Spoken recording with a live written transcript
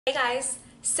Hey guys!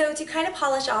 So to kind of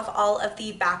polish off all of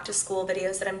the back to school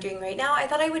videos that I'm doing right now, I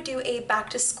thought I would do a back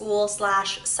to school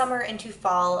 / summer into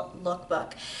fall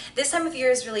lookbook. This time of year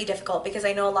is really difficult because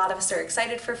I know a lot of us are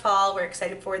excited for fall, we're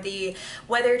excited for the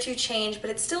weather to change,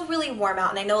 but it's still really warm out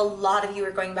and I know a lot of you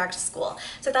are going back to school.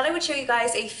 So I thought I would show you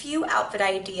guys a few outfit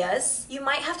ideas. You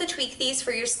might have to tweak these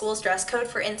for your school's dress code.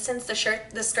 For instance, the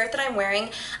skirt that I'm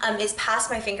wearing is past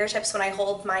my fingertips when I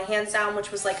hold my hands down, which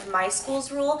was like my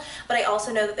school's rule, but I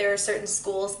also know that there are certain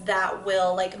schools that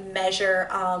will like measure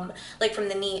like from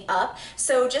the knee up.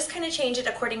 So just kind of change it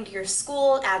according to your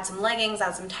school, add some leggings,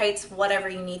 add some tights, whatever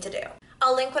you need to do.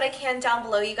 I'll link what I can down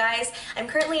below, you guys. I'm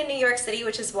currently in New York City,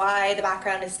 which is why the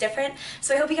background is different.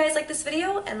 So I hope you guys like this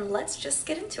video and let's just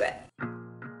get into it.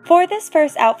 For this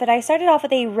first outfit, I started off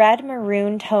with a red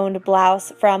maroon toned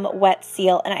blouse from Wet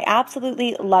Seal, and I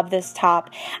absolutely love this top.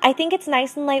 I think it's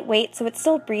nice and lightweight, so it's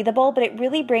still breathable, but it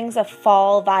really brings a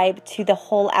fall vibe to the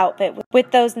whole outfit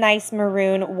with those nice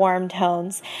maroon warm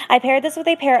tones. I paired this with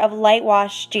a pair of light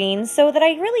wash jeans so that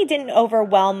I really didn't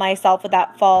overwhelm myself with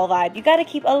that fall vibe. You gotta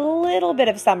keep a little bit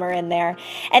of summer in there.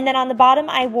 And then on the bottom,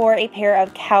 I wore a pair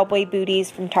of cowboy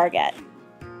booties from Target.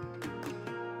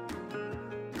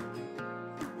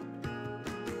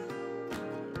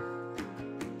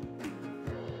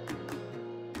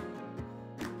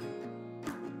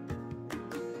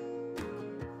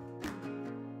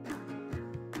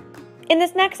 In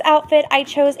this next outfit, I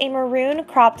chose a maroon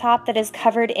crop top that is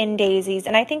covered in daisies,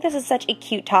 and I think this is such a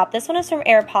cute top. This one is from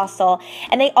Aeropostale,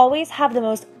 and they always have the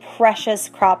most precious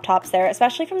crop tops there,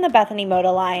 especially from the Bethany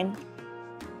Moda line.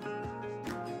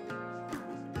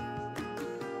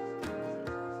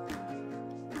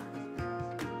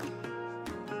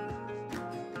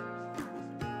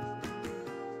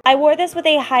 I wore this with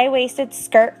a high-waisted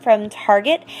skirt from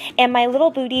Target, and my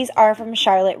little booties are from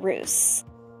Charlotte Russe.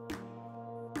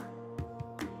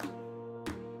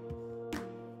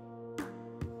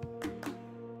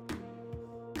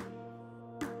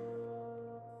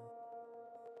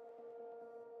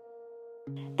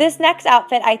 This next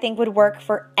outfit I think would work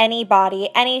for any body,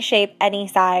 any shape, any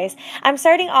size. I'm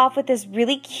starting off with this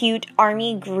really cute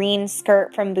army green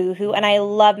skirt from Boohoo, and I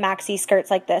love maxi skirts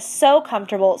like this. So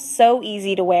comfortable, so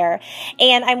easy to wear.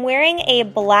 And I'm wearing a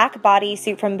black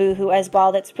bodysuit from Boohoo as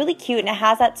well that's really cute, and it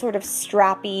has that sort of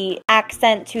strappy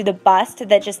accent to the bust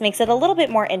that just makes it a little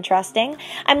bit more interesting.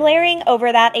 I'm layering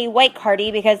over that a white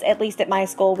cardi because at least at my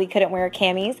school we couldn't wear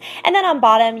camis. And then on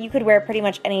bottom you could wear pretty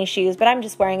much any shoes, but I'm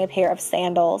just wearing a pair of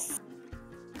sandals.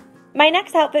 My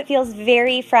next outfit feels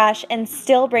very fresh and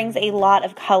still brings a lot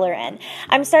of color in.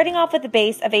 I'm starting off with the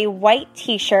base of a white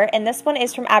t-shirt, and this one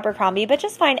is from Abercrombie, but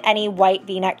just find any white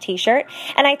v-neck t-shirt.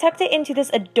 And I tucked it into this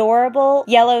adorable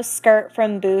yellow skirt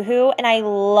from Boohoo, and I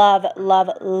love, love,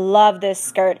 love this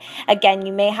skirt. Again,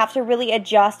 you may have to really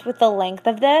adjust with the length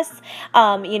of this.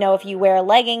 You know, if you wear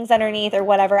leggings underneath or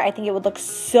whatever, I think it would look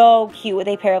so cute with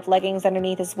a pair of leggings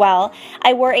underneath as well.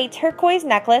 I wore a turquoise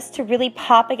necklace to really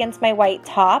pop against my white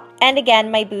top. And again,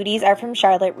 my booties are from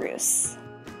Charlotte Russe.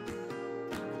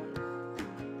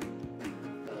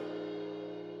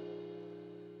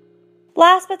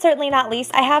 Last but certainly not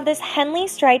least, I have this Henley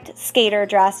striped skater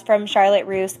dress from Charlotte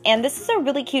Russe, and this is a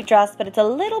really cute dress, but it's a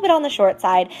little bit on the short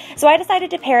side, so I decided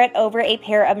to pair it over a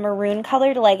pair of maroon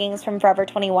colored leggings from Forever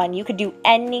 21. You could do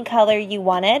any color you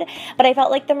wanted, but I felt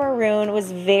like the maroon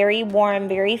was very warm,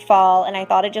 very fall, and I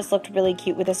thought it just looked really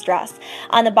cute with this dress.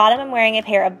 On the bottom, I'm wearing a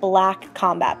pair of black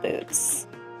combat boots.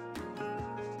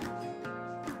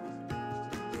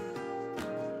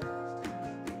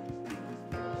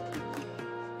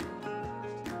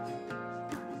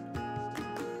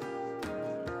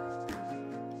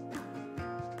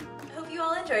 You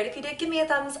all enjoyed. If you did, give me a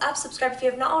thumbs up, subscribe if you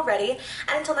have not already,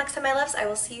 and until next time, my loves, I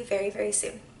will see you very, very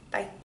soon. Bye.